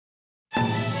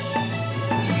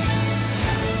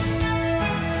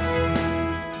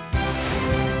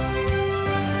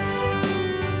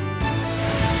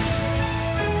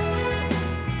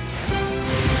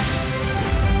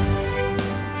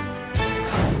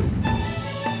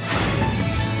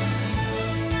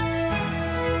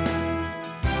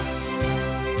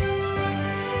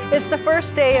It's the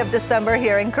first day of December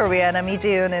here in Korea, and I'm Lee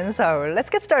Ji-yoon in Seoul. Let's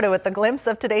get started with a glimpse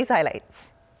of today's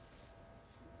highlights.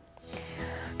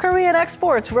 Korean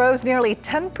exports rose nearly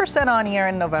 10% on year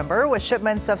in November, with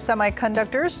shipments of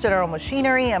semiconductors, general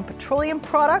machinery, and petroleum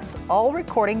products all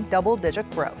recording double-digit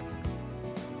growth.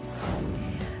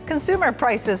 Consumer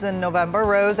prices in November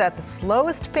rose at the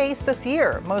slowest pace this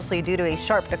year, mostly due to a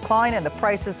sharp decline in the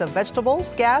prices of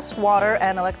vegetables, gas, water,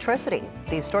 and electricity.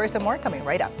 These stories and more coming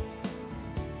right up.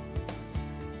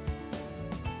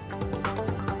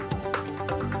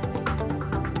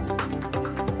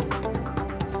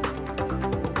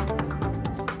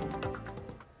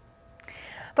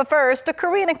 But first, the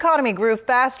Korean economy grew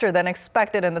faster than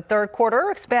expected in the third quarter,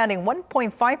 expanding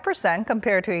 1.5%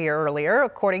 compared to a year earlier,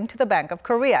 according to the Bank of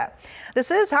Korea.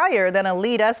 This is higher than a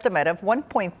lead estimate of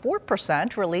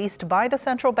 1.4% released by the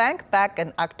central bank back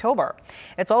in October.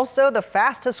 It's also the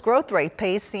fastest growth rate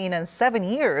pace seen in 7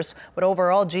 years, with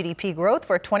overall GDP growth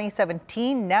for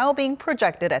 2017 now being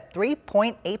projected at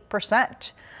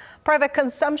 3.8%. Private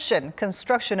consumption,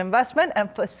 construction investment, and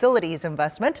facilities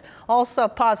investment all saw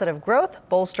positive growth,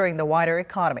 bolstering the wider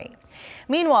economy.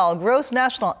 Meanwhile, gross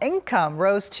national income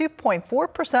rose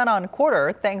 2.4% on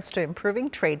quarter thanks to improving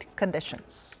trade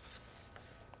conditions.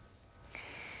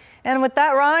 And with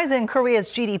that rise in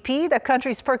Korea's GDP, the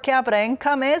country's per capita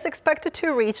income is expected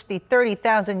to reach the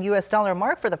 $30,000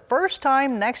 mark for the first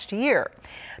time next year.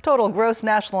 Total gross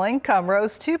national income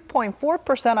rose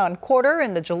 2.4% on quarter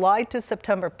in the July to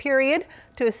September period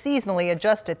to a seasonally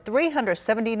adjusted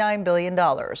 $379 billion.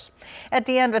 At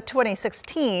the end of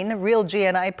 2016, real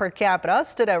GNI per capita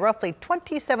stood at roughly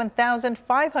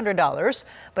 $27,500,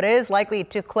 but is likely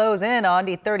to close in on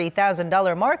the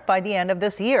 $30,000 mark by the end of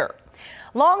this year.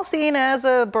 Long seen as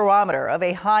a barometer of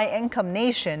a high-income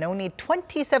nation, only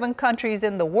 27 countries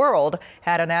in the world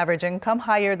had an average income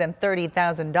higher than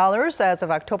 $30,000 as of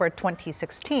October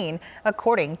 2016,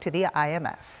 according to the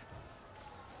IMF.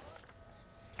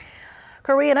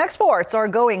 Korean exports are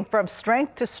going from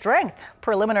strength to strength.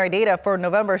 Preliminary data for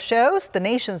November shows the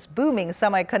nation's booming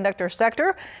semiconductor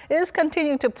sector is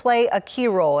continuing to play a key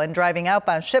role in driving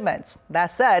outbound shipments.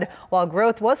 That said, while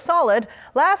growth was solid,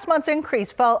 last month's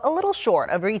increase fell a little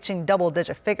short of reaching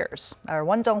double-digit figures. Our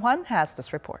Won Jung-hwan has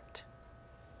this report.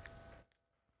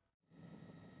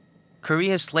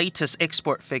 Korea's latest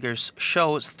export figures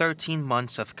shows 13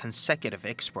 months of consecutive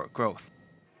export growth.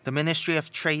 The Ministry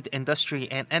of Trade, Industry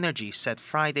and Energy said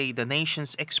Friday the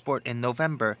nation's export in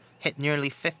November hit nearly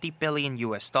 $50 billion,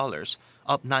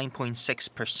 up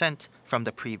 9.6% from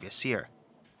the previous year.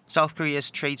 South Korea's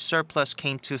trade surplus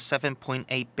came to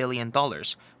 $7.8 billion,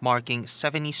 marking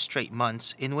 70 straight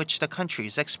months in which the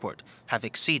country's export have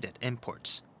exceeded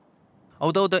imports.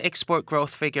 Although the export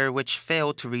growth figure, which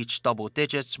failed to reach double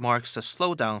digits, marks a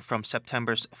slowdown from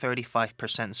September's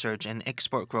 35% surge in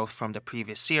export growth from the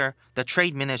previous year, the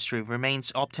Trade Ministry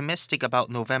remains optimistic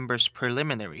about November's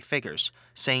preliminary figures,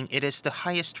 saying it is the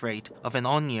highest rate of an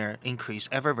on-year increase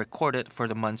ever recorded for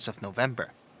the months of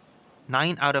November.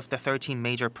 9 out of the 13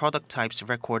 major product types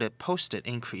recorded posted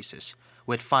increases,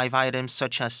 with 5 items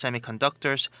such as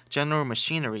semiconductors, general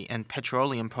machinery, and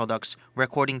petroleum products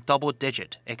recording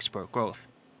double-digit export growth.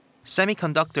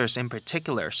 Semiconductors in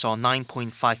particular saw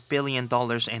 $9.5 billion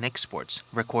in exports,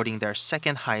 recording their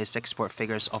second highest export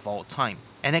figures of all time,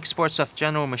 and exports of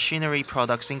general machinery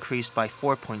products increased by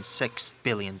 $4.6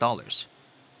 billion.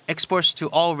 Exports to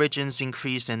all regions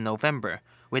increased in November,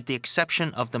 with the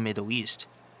exception of the Middle East.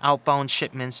 Outbound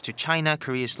shipments to China,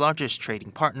 Korea's largest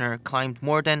trading partner, climbed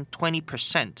more than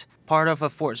 20%, part of a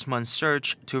 4-month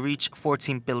surge to reach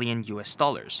 $14 billion,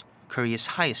 Korea's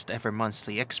highest ever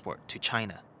monthly export to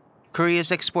China.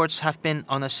 Korea's exports have been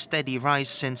on a steady rise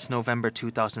since November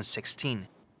 2016.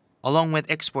 Along with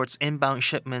exports, inbound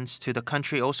shipments to the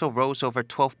country also rose over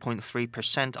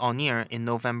 12.3% on year in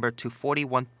November to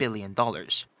 $41 billion.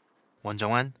 Won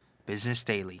Jung-hwan, Business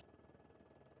Daily.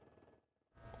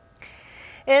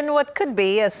 In what could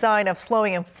be a sign of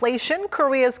slowing inflation,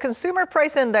 Korea's consumer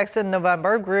price index in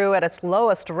November grew at its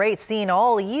lowest rate seen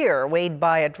all year, weighed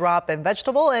by a drop in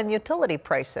vegetable and utility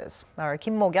prices. Our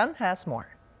Kim Mo-gyun has more.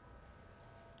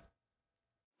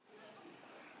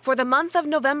 For the month of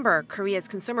November, Korea's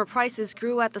consumer prices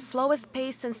grew at the slowest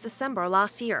pace since December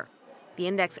last year. The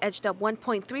index edged up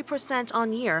 1.3%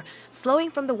 on year,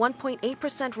 slowing from the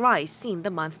 1.8% rise seen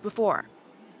the month before.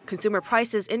 Consumer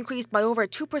prices increased by over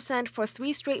 2% for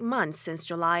 3 straight months since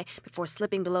July, before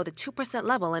slipping below the 2%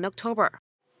 level in October.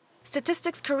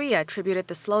 Statistics Korea attributed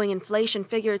the slowing inflation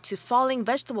figure to falling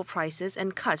vegetable prices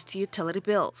and cuts to utility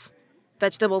bills.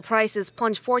 Vegetable prices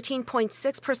plunged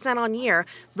 14.6% on year,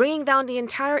 bringing down the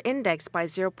entire index by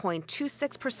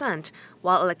 0.26%,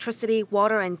 while electricity,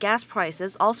 water, and gas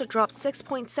prices also dropped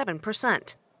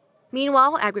 6.7%.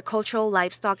 Meanwhile, agricultural,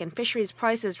 livestock, and fisheries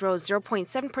prices rose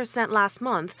 0.7% last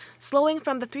month, slowing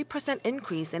from the 3%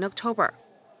 increase in October.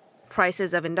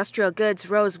 Prices of industrial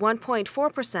goods rose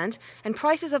 1.4%, and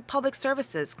prices of public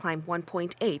services climbed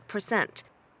 1.8%.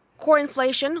 Core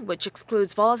inflation, which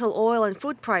excludes volatile oil and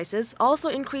food prices, also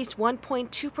increased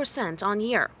 1.2% on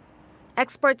year.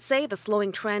 Experts say the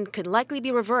slowing trend could likely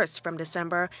be reversed from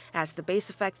December as the base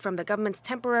effect from the government's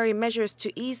temporary measures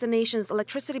to ease the nation's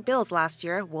electricity bills last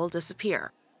year will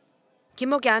disappear. Kim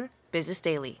Mo-kyan, Business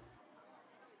Daily.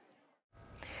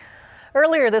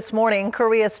 Earlier this morning,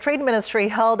 Korea's Trade Ministry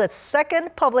held its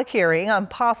second public hearing on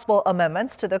possible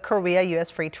amendments to the Korea-U.S.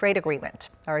 Free Trade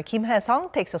Agreement. Our Kim Hae-sung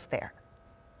takes us there.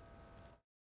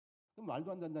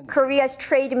 Korea's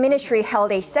Trade Ministry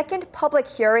held a second public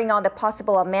hearing on the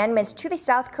possible amendments to the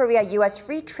South Korea-U.S.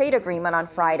 Free Trade Agreement on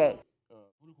Friday.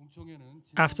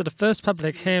 After the first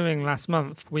public hearing last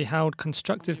month, we held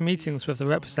constructive meetings with the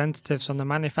representatives from the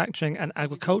manufacturing and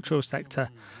agricultural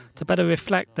sector to better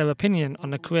reflect their opinion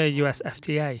on the Korea-U.S.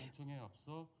 FTA.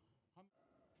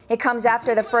 It comes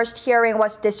after the first hearing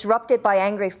was disrupted by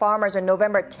angry farmers on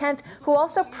November 10th, who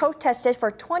also protested for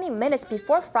 20 minutes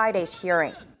before Friday's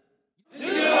hearing.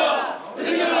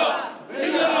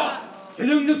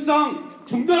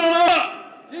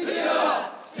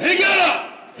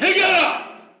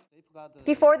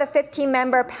 Before the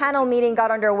 15-member panel meeting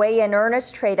got underway in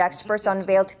earnest, trade experts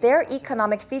unveiled their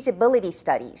economic feasibility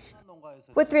studies.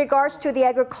 With regards to the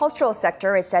agricultural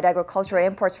sector, it said agricultural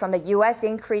imports from the U.S.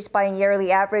 increased by a yearly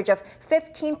average of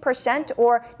 15%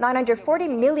 or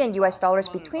 $940 million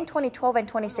between 2012 and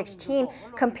 2016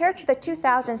 compared to the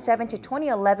 2007 to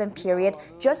 2011 period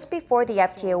just before the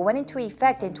FTA went into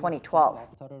effect in 2012.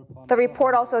 The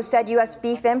report also said U.S.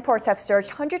 beef imports have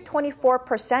surged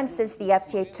 124% since the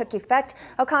FTA took effect,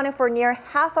 accounting for near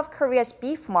half of Korea's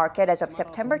beef market as of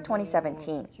September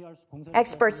 2017.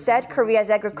 Experts said Korea's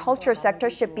agriculture sector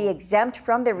should be exempt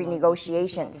from the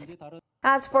renegotiations.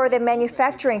 As for the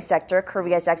manufacturing sector,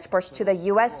 Korea's exports to the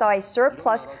U.S. saw a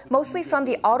surplus mostly from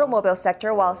the automobile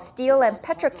sector, while steel and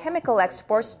petrochemical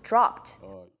exports dropped.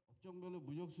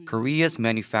 Korea's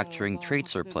manufacturing trade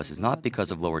surplus is not because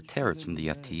of lower tariffs from the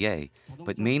FTA,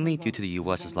 but mainly due to the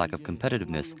U.S.'s lack of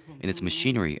competitiveness in its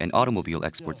machinery and automobile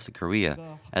exports to Korea,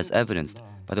 as evidenced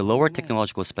by the lower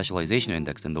technological specialization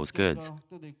index in those goods.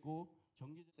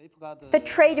 The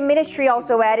Trade Ministry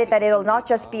also added that it will not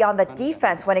just be on the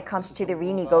defense when it comes to the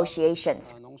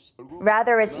renegotiations.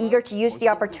 Rather, is eager to use the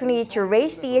opportunity to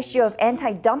raise the issue of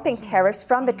anti-dumping tariffs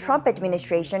from the Trump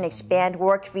administration, expand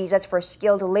work visas for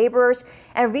skilled laborers,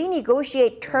 and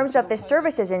renegotiate terms of the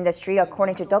services industry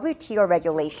according to WTO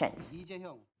regulations.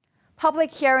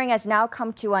 Public hearing has now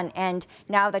come to an end.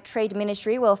 Now the Trade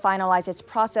Ministry will finalize its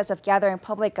process of gathering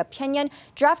public opinion,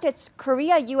 draft its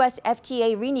Korea-U.S.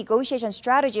 FTA renegotiation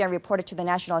strategy, and report it to the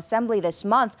National Assembly this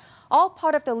month, all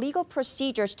part of the legal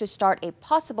procedures to start a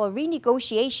possible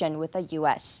renegotiation with the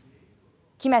U.S.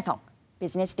 Kim Hae-sung,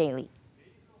 Business Daily.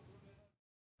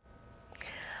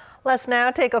 Let's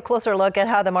now take a closer look at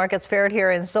how the markets fared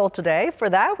here in Seoul today. For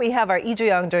that, we have our Lee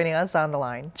Ju-young joining us on the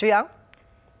line. Ju-young?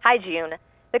 Hi, June.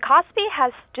 The Kospi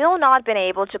has still not been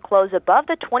able to close above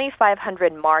the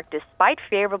 2,500 mark despite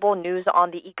favorable news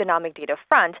on the economic data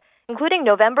front, including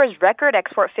November's record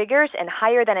export figures and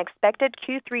higher than expected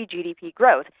Q3 GDP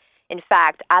growth. In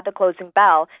fact, at the closing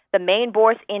bell, the main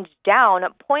bourse inched down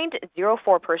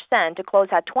 0.04% to close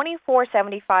at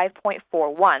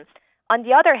 2475.41. On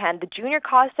the other hand, the junior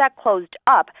Kosdaq closed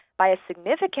up by a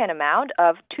significant amount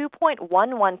of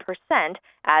 2.11%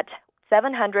 at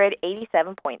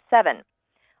 787.7.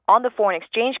 On the foreign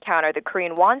exchange counter, the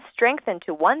Korean won strengthened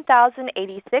to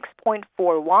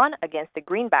 1,086.4 won against the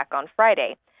greenback on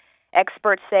Friday.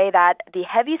 Experts say that the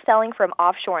heavy selling from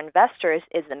offshore investors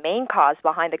is the main cause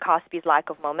behind the Kospi's lack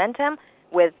of momentum,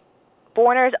 with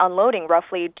foreigners unloading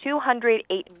roughly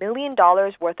 $208 million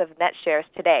worth of net shares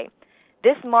today.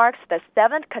 This marks the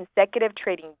 7th consecutive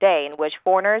trading day in which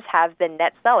foreigners have been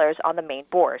net sellers on the main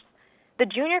bourse. The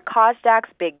junior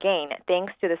Kosdaq's big gain,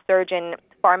 thanks to the surge in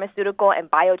pharmaceutical and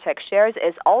biotech shares,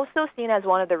 is also seen as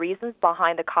one of the reasons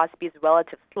behind the Kospi's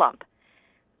relative slump.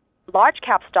 Large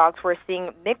cap stocks were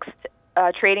seeing mixed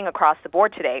trading across the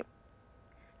board today.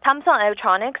 Samsung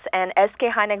Electronics and SK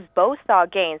hynix both saw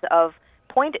gains of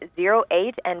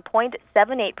 0.08 and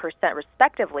 0.78%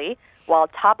 respectively, while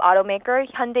top automaker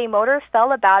Hyundai Motor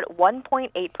fell about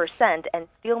 1.8% and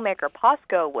steelmaker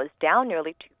POSCO was down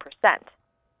nearly 2%.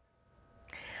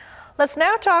 Let's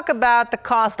now talk about the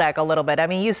Kosdaq a little bit. I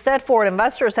mean, you said foreign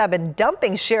investors have been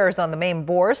dumping shares on the main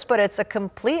bourse, but it's a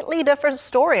completely different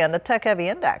story on the tech-heavy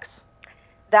index.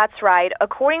 That's right.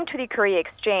 According to the Korea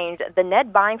Exchange, the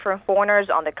net buying from foreigners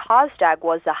on the Kosdaq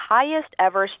was the highest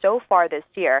ever so far this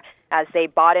year, as they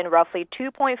bought in roughly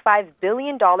 $2.5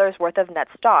 billion worth of net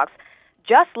stocks.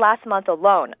 Just last month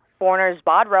alone, foreigners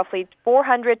bought roughly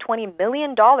 $420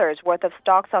 million worth of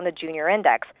stocks on the junior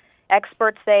index.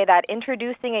 Experts say that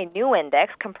introducing a new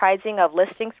index comprising of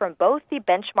listings from both the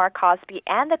benchmark Kospi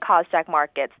and the Kosdaq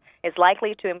markets is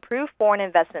likely to improve foreign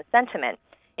investment sentiment.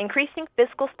 Increasing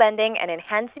fiscal spending and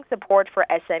enhancing support for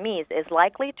SMEs is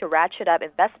likely to ratchet up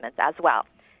investments as well.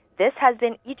 This has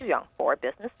been Lee Ju-young for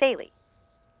Business Daily.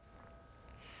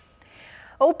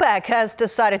 OPEC has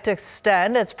decided to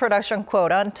extend its production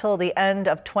quota until the end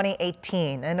of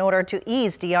 2018 in order to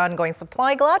ease the ongoing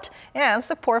supply glut and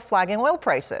support flagging oil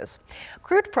prices.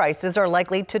 Crude prices are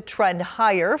likely to trend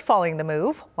higher following the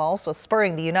move, while also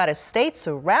spurring the United States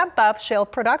to ramp up shale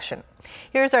production.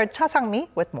 Here's our Cha Sang-mi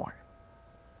with more.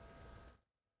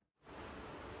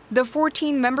 The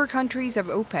 14 member countries of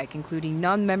OPEC, including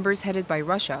non-members headed by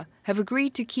Russia, have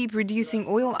agreed to keep reducing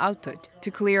oil output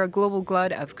to clear a global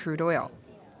glut of crude oil.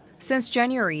 Since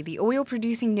January, the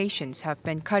oil-producing nations have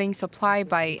been cutting supply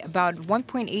by about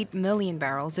 1.8 million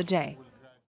barrels a day.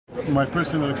 My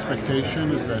personal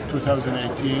expectation is that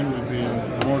 2018 will be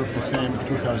more of the same of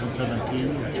 2017,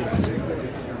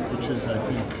 which is I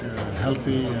think,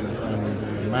 healthy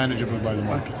and manageable by the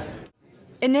market.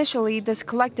 Initially, this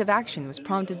collective action was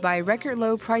prompted by record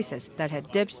low prices that had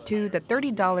dipped to the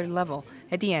 $30 level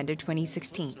at the end of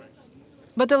 2016.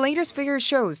 But the latest figure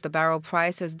shows the barrel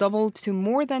price has doubled to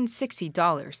more than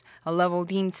 $60, a level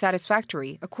deemed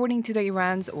satisfactory, according to the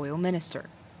Iran's oil minister.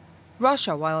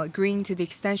 Russia, while agreeing to the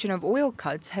extension of oil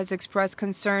cuts, has expressed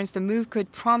concerns the move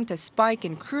could prompt a spike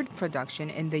in crude production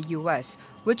in the U.S.,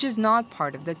 which is not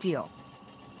part of the deal.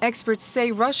 Experts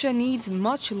say Russia needs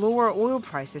much lower oil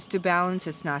prices to balance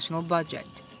its national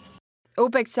budget.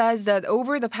 OPEC says that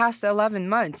over the past 11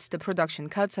 months, the production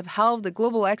cuts have halved the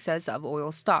global excess of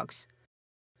oil stocks.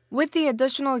 With the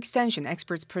additional extension,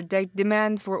 experts predict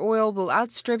demand for oil will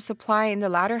outstrip supply in the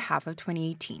latter half of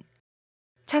 2018.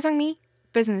 Cha Sang-mi,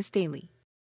 Business Daily.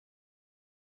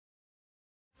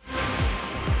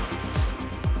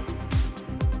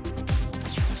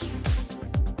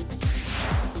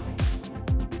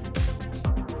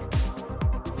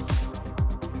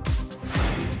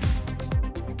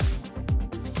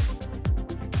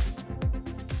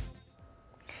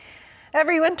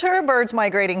 Every winter, birds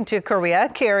migrating to Korea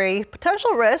carry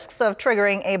potential risks of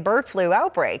triggering a bird flu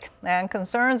outbreak. And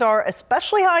concerns are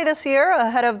especially high this year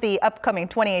ahead of the upcoming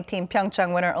 2018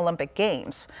 Pyeongchang Winter Olympic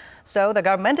Games. So the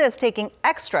government is taking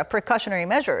extra precautionary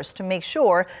measures to make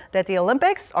sure that the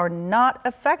Olympics are not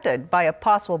affected by a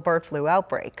possible bird flu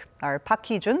outbreak. Our Park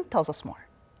Hee-jun tells us more.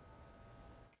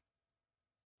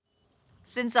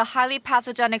 Since a highly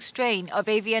pathogenic strain of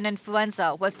avian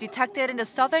influenza was detected in the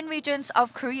southern regions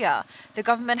of Korea, the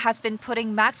government has been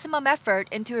putting maximum effort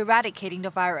into eradicating the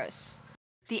virus.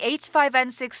 The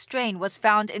H5N6 strain was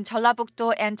found in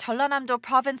Jeollabuk-do and Jeollanam-do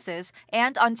provinces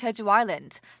and on Jeju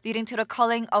Island, leading to the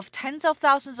culling of tens of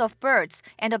thousands of birds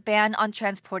and a ban on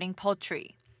transporting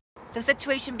poultry. The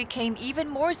situation became even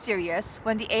more serious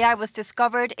when the AI was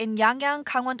discovered in Yangyang,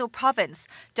 Gangwon-do province,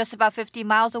 just about 50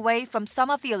 miles away from some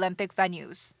of the Olympic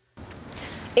venues.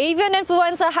 Avian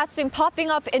influenza has been popping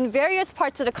up in various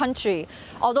parts of the country.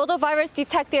 Although the virus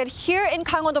detected here in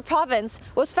Gangwon-do province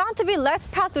was found to be less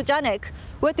pathogenic,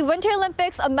 with the Winter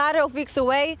Olympics a matter of weeks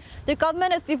away, the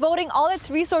government is devoting all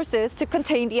its resources to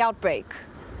contain the outbreak.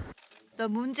 The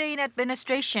Moon Jae-in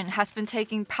administration has been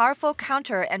taking powerful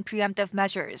counter and preemptive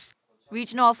measures.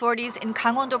 Regional authorities in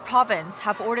Gangwon-do province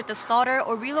have ordered the slaughter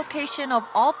or relocation of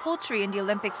all poultry in the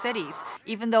Olympic cities,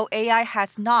 even though AI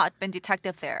has not been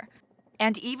detected there.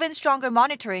 And even stronger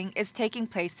monitoring is taking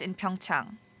place in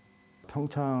Pyeongchang.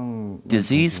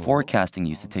 Disease forecasting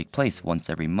used to take place once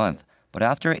every month, but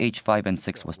after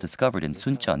H5N6 was discovered in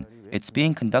Suncheon, it's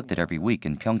being conducted every week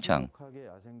in Pyeongchang.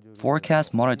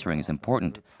 Forecast monitoring is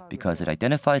important because it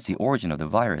identifies the origin of the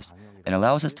virus and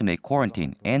allows us to make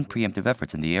quarantine and preemptive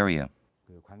efforts in the area.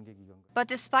 But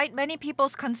despite many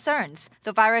people's concerns,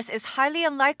 the virus is highly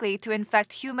unlikely to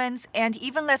infect humans and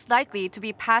even less likely to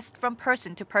be passed from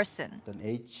person to person.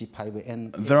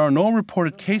 There are no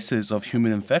reported cases of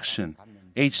human infection.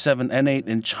 H7N8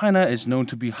 in China is known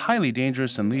to be highly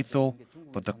dangerous and lethal,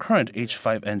 but the current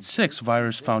H5N6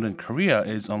 virus found in Korea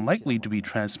is unlikely to be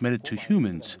transmitted to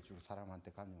humans.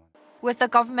 With the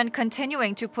government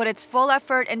continuing to put its full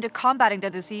effort into combating the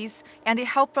disease and the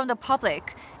help from the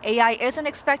public, AI isn't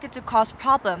expected to cause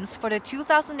problems for the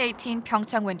 2018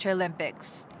 Pyeongchang Winter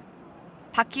Olympics.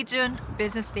 Park Ki-jun,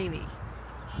 Business Daily.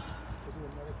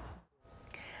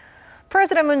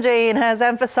 President Moon Jae-in has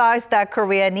emphasized that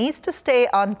Korea needs to stay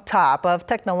on top of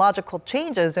technological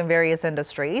changes in various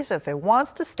industries if it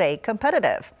wants to stay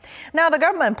competitive. Now, the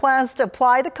government plans to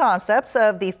apply the concepts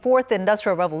of the fourth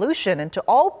industrial revolution into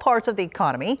all parts of the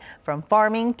economy, from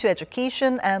farming to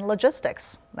education and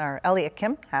logistics. Our Elliot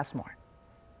Kim has more.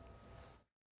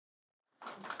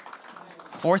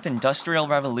 Fourth Industrial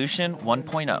Revolution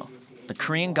 1.0. The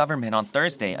Korean government on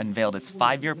Thursday unveiled its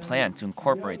 5-year plan to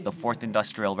incorporate the Fourth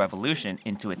Industrial Revolution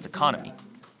into its economy.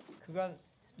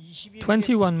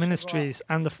 21 ministries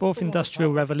and the Fourth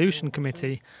Industrial Revolution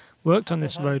Committee worked on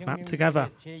this roadmap together.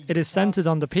 It is centered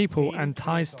on the people and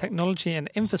ties technology and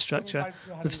infrastructure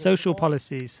with social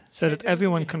policies so that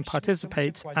everyone can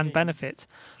participate and benefit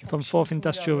from Fourth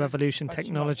Industrial Revolution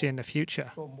technology in the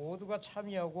future.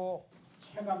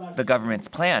 The government's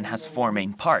plan has 4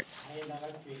 main parts.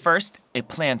 First, it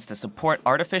plans to support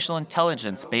artificial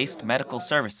intelligence-based medical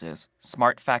services,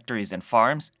 smart factories and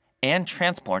farms, and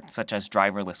transport such as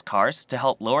driverless cars to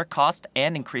help lower cost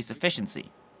and increase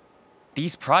efficiency.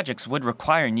 These projects would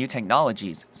require new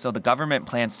technologies, so the government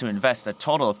plans to invest a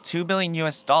total of $2 billion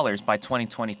by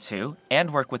 2022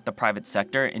 and work with the private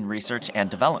sector in research and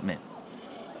development.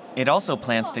 It also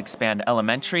plans to expand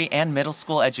elementary and middle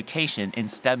school education in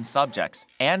STEM subjects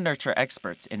and nurture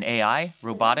experts in AI,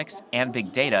 robotics, and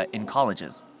big data in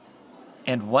colleges.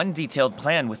 And one detailed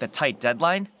plan with a tight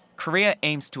deadline, Korea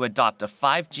aims to adopt a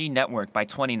 5G network by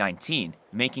 2019,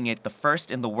 making it the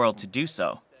first in the world to do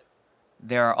so.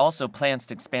 There are also plans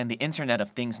to expand the Internet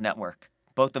of Things network.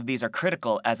 Both of these are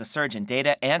critical as a surge in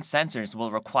data and sensors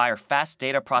will require fast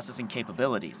data processing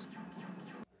capabilities.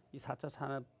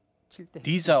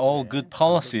 These are all good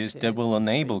policies that will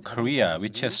enable Korea,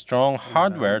 which has strong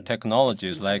hardware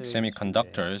technologies like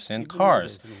semiconductors and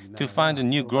cars, to find a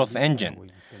new growth engine.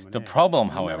 The problem,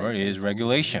 however, is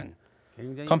regulation.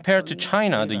 Compared to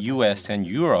China, the US, and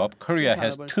Europe, Korea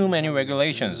has too many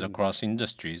regulations across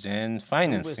industries and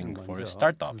financing for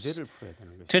startups.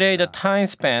 Today, the time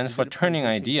span for turning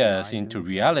ideas into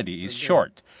reality is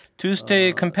short. To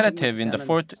stay competitive in the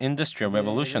Fourth Industrial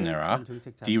Revolution era,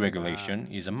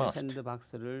 deregulation is a must.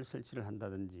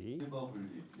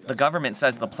 The government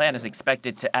says the plan is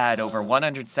expected to add over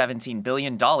 $117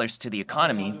 billion to the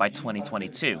economy by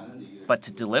 2022. But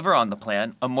to deliver on the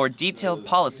plan, a more detailed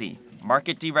policy,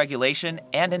 market deregulation,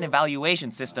 and an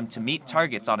evaluation system to meet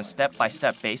targets on a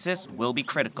step-by-step basis will be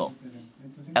critical.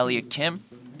 Elliot Kim,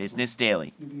 Business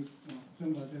Daily.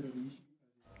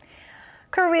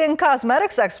 Korean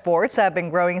cosmetics exports have been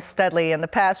growing steadily in the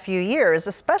past few years,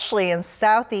 especially in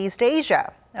Southeast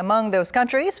Asia. Among those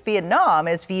countries, Vietnam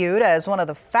is viewed as one of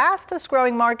the fastest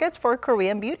growing markets for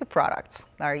Korean beauty products.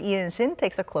 Our Lee In-shin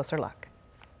takes a closer look.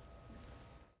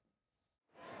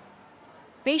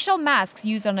 Facial masks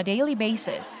used on a daily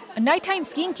basis, a nighttime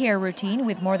skincare routine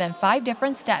with more than 5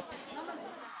 different steps.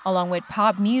 Along with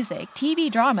pop music, TV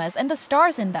dramas, and the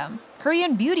stars in them,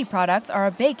 Korean beauty products are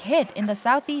a big hit in the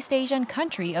Southeast Asian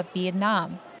country of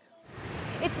Vietnam.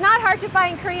 It's not hard to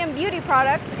find Korean beauty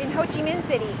products in Ho Chi Minh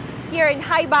City. Here in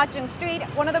Hai Ba Chung Street,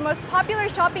 one of the most popular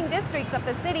shopping districts of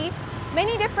the city,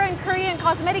 many different Korean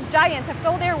cosmetic giants have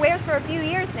sold their wares for a few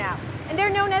years now, and they're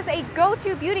known as a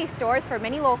go-to beauty stores for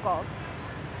many locals.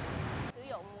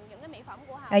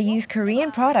 I use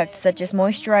Korean products such as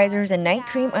moisturizers and night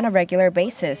cream on a regular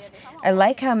basis. I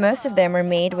like how most of them are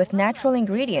made with natural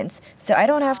ingredients, so I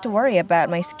don't have to worry about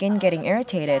my skin getting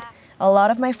irritated. A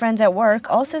lot of my friends at work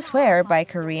also swear by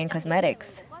Korean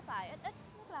cosmetics.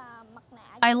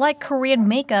 I like Korean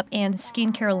makeup and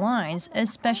skincare lines,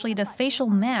 especially the facial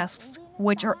masks,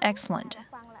 which are excellent.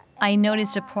 I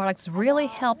noticed the products really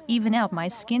help even out my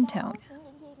skin tone.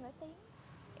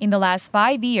 In the last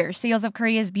 5 years, sales of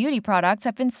Korea's beauty products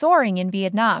have been soaring in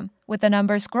Vietnam, with the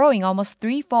numbers growing almost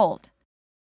 3-fold.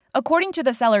 According to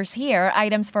the sellers here,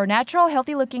 items for natural,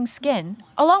 healthy-looking skin,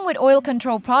 along with oil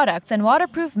control products and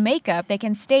waterproof makeup that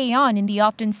can stay on in the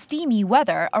often steamy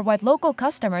weather, are what local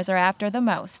customers are after the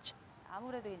most.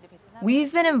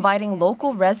 We've been inviting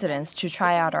local residents to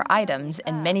try out our items,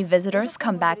 and many visitors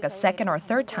come back a second or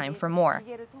third time for more.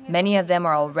 Many of them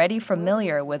are already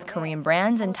familiar with Korean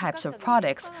brands and types of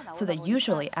products, so they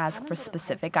usually ask for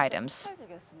specific items.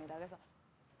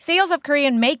 Sales of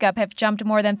Korean makeup have jumped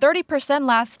more than 30%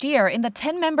 last year in the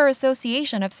 10-member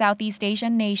Association of Southeast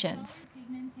Asian Nations.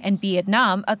 And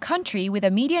Vietnam, a country with a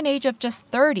median age of just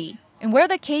 30, and where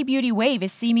the K-beauty wave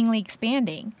is seemingly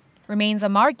expanding, remains a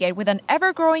market with an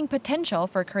ever-growing potential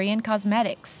for Korean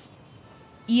cosmetics.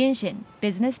 Lee In-shin,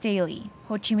 Business Daily,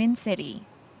 Ho Chi Minh City.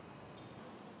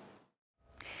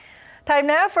 Time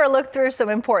now for a look through some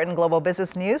important global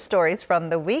business news stories from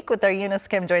the week with our Eunice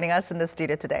Kim joining us in the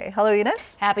studio today. Hello,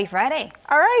 Eunice. Happy Friday.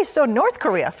 All right, so North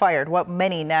Korea fired what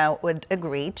many now would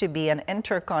agree to be an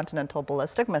intercontinental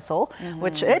ballistic missile,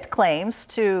 which it claims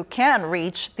can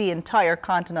reach the entire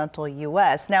continental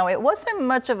U.S. Now, it wasn't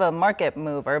much of a market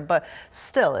mover, but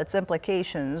still, its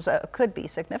implications could be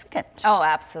significant. Oh,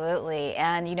 absolutely.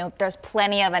 And, there's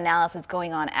plenty of analysis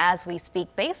going on as we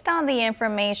speak based on the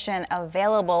information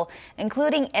available,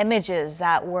 including images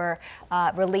that were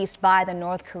released by the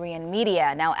North Korean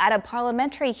media. Now, at a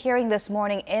parliamentary hearing this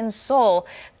morning in Seoul,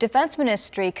 Defense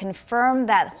Ministry confirmed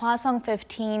that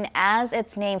Hwasong-15, as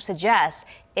its name suggests,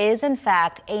 is in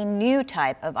fact a new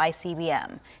type of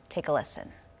ICBM. Take a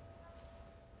listen.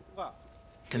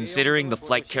 Considering the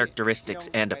flight characteristics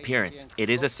and appearance, it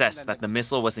is assessed that the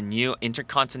missile was a new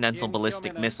intercontinental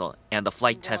ballistic missile and the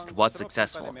flight test was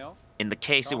successful. In the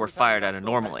case it were fired at a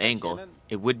normal angle,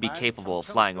 it would be capable of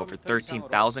flying over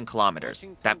 13,000 kilometers.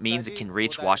 That means it can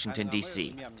reach Washington,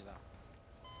 D.C.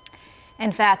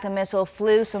 In fact, the missile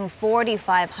flew some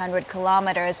 4,500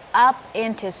 kilometers up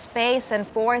into space, and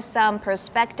for some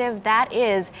perspective, that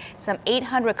is some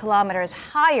 800 kilometers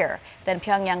higher than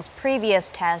Pyongyang's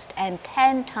previous test and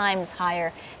 10 times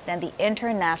higher than the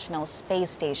International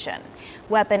Space Station.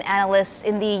 Weapon analysts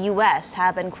in the U.S.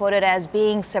 have been quoted as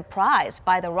being surprised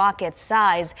by the rocket's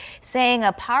size, saying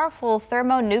a powerful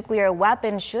thermonuclear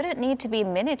weapon shouldn't need to be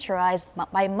miniaturized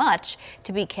by much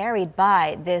to be carried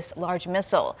by this large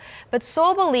missile. But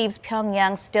Seoul believes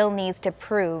Pyongyang still needs to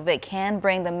prove it can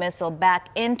bring the missile back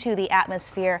into the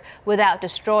atmosphere without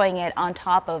destroying it on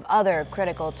top of other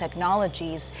critical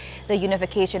technologies. The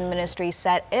Unification Ministry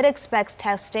said it expects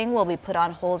testing will be put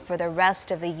on hold for the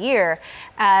rest of the year,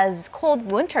 as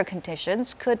cold winter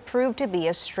conditions could prove to be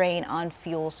a strain on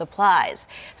fuel supplies.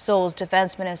 Seoul's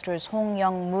Defense Minister Song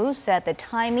Young-moo said the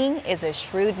timing is a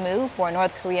shrewd move for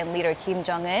North Korean leader Kim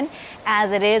Jong-un,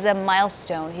 as it is a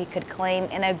milestone he could claim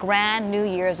in a grand New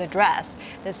Year's address,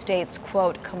 the state's,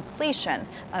 quote, completion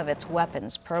of its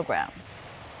weapons program.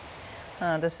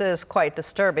 This is quite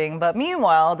disturbing, but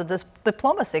meanwhile, the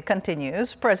diplomacy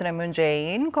continues. President Moon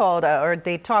Jae-in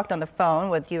they talked on the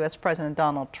phone with U.S. President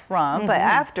Donald Trump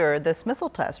after this missile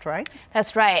test, right?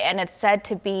 That's right, and it's said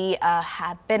to be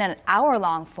have been an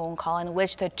hour-long phone call in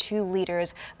which the two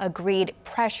leaders agreed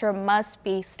pressure must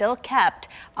be still kept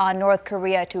on North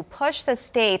Korea to push the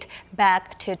state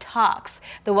back to talks.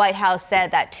 The White House said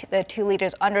that the two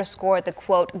leaders underscored the,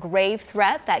 quote, grave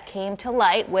threat that came to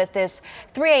light with this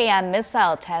 3 a.m. missile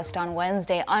test on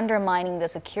Wednesday, undermining the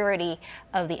security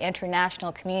of the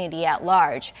international community at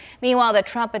large. Meanwhile, the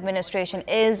Trump administration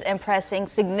is impressing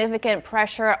significant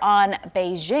pressure on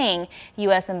Beijing.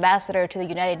 U.S. Ambassador to the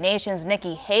United Nations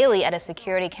Nikki Haley at a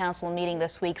Security Council meeting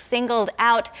this week singled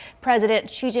out President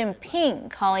Xi Jinping,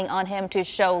 calling on him to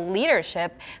show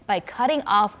leadership by cutting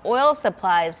off oil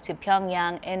supplies to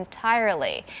Pyongyang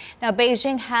entirely. Now,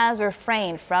 Beijing has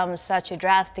refrained from such a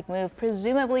drastic move,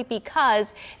 presumably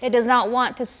because it does not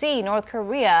want to see North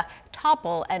Korea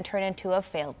topple and turn into a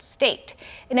failed state.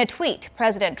 In a tweet,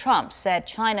 President Trump said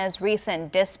China's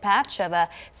recent dispatch of a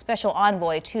special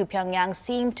envoy to Pyongyang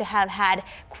seemed to have had,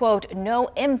 quote, no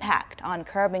impact on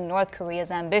curbing North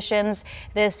Korea's ambitions.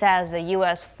 This as the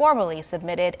U.S. formally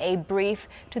submitted a brief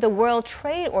to the World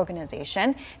Trade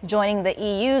Organization, joining the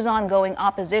EU's ongoing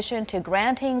opposition to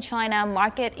granting China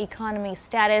market economy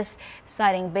status,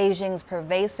 citing Beijing's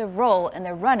pervasive role in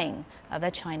the running of the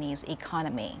Chinese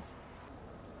economy.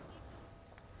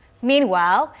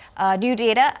 Meanwhile, new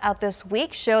data out this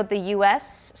week showed the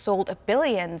U.S. sold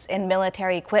billions in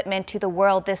military equipment to the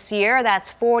world this year.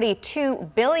 That's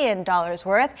 $42 billion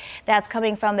worth. That's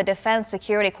coming from the Defense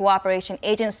Security Cooperation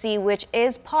Agency, which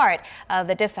is part of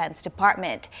the Defense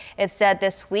Department. It said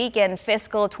this week in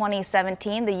fiscal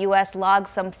 2017, the U.S. logged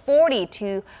some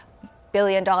 $42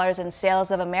 billion in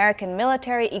sales of American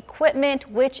military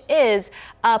equipment, which is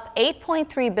up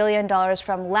 $8.3 billion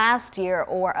from last year,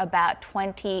 or about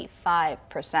 25%.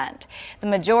 The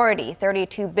majority,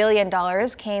 $32 billion,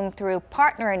 came through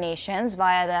partner nations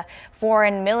via the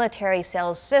Foreign Military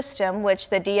Sales System, which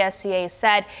the DSCA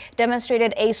said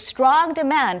demonstrated a strong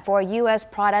demand for U.S.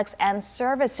 products and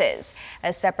services.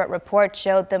 A separate report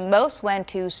showed the most went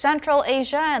to Central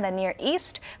Asia and the Near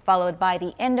East, followed by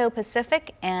the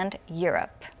Indo-Pacific and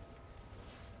Europe.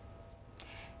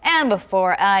 And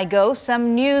before I go,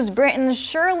 some news Britain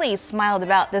surely smiled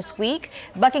about this week.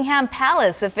 Buckingham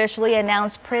Palace officially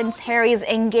announced Prince Harry's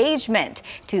engagement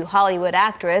to Hollywood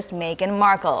actress Meghan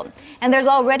Markle. And there's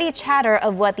already chatter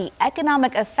of what the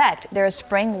economic effect their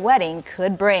spring wedding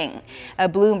could bring. A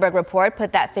Bloomberg report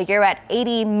put that figure at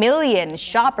 80 million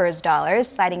shoppers' dollars,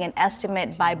 citing an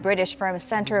estimate by British firm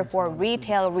Centre for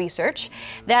Retail Research.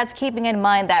 That's keeping in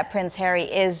mind that Prince Harry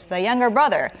is the younger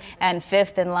brother and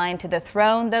fifth in line to the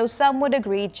throne, though some would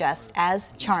agree just as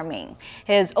charming.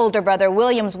 His older brother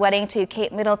William's wedding to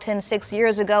Kate Middleton 6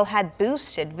 years ago had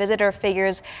boosted visitor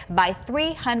figures by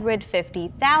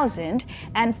 350,000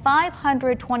 and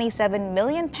 £527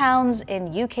 million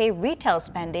in UK retail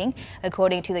spending,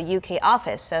 according to the UK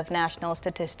Office of National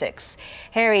Statistics.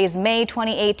 Harry's May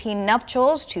 2018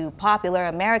 nuptials to popular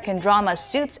American drama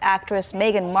Suits actress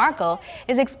Meghan Markle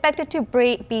is expected to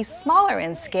be smaller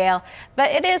in scale,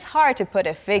 but it is hard to put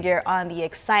a figure on the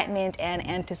excitement and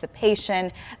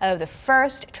anticipation of the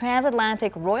first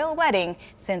transatlantic royal wedding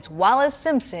since Wallis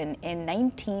Simpson in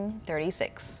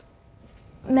 1936.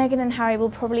 Meghan and Harry will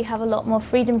probably have a lot more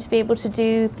freedom to be able to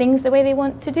do things the way they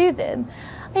want to do them.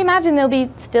 I imagine there'll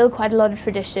be still quite a lot of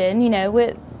tradition. You know,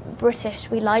 we're British,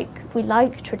 we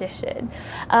like tradition,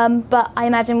 but I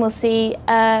imagine we'll see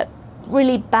a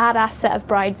really badass set of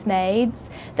bridesmaids.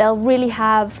 They'll really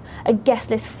have a guest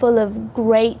list full of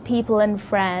great people and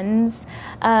friends,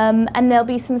 and there'll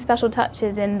be some special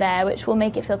touches in there which will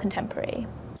make it feel contemporary.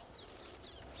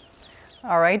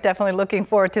 All right, definitely looking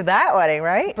forward to that wedding,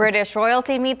 right? British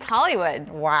royalty meets Hollywood.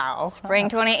 Wow. Spring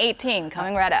 2018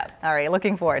 coming right up. All right,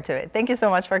 looking forward to it. Thank you so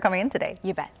much for coming in today.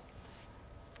 You bet.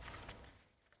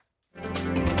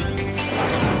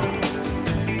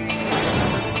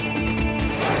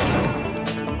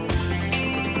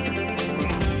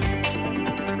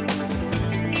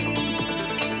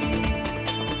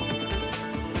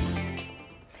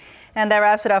 And that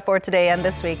wraps it up for today and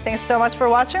this week. Thanks so much for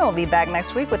watching. We'll be back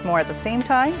next week with more at the same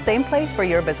time, same place for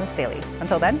your Business Daily.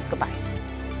 Until then, goodbye.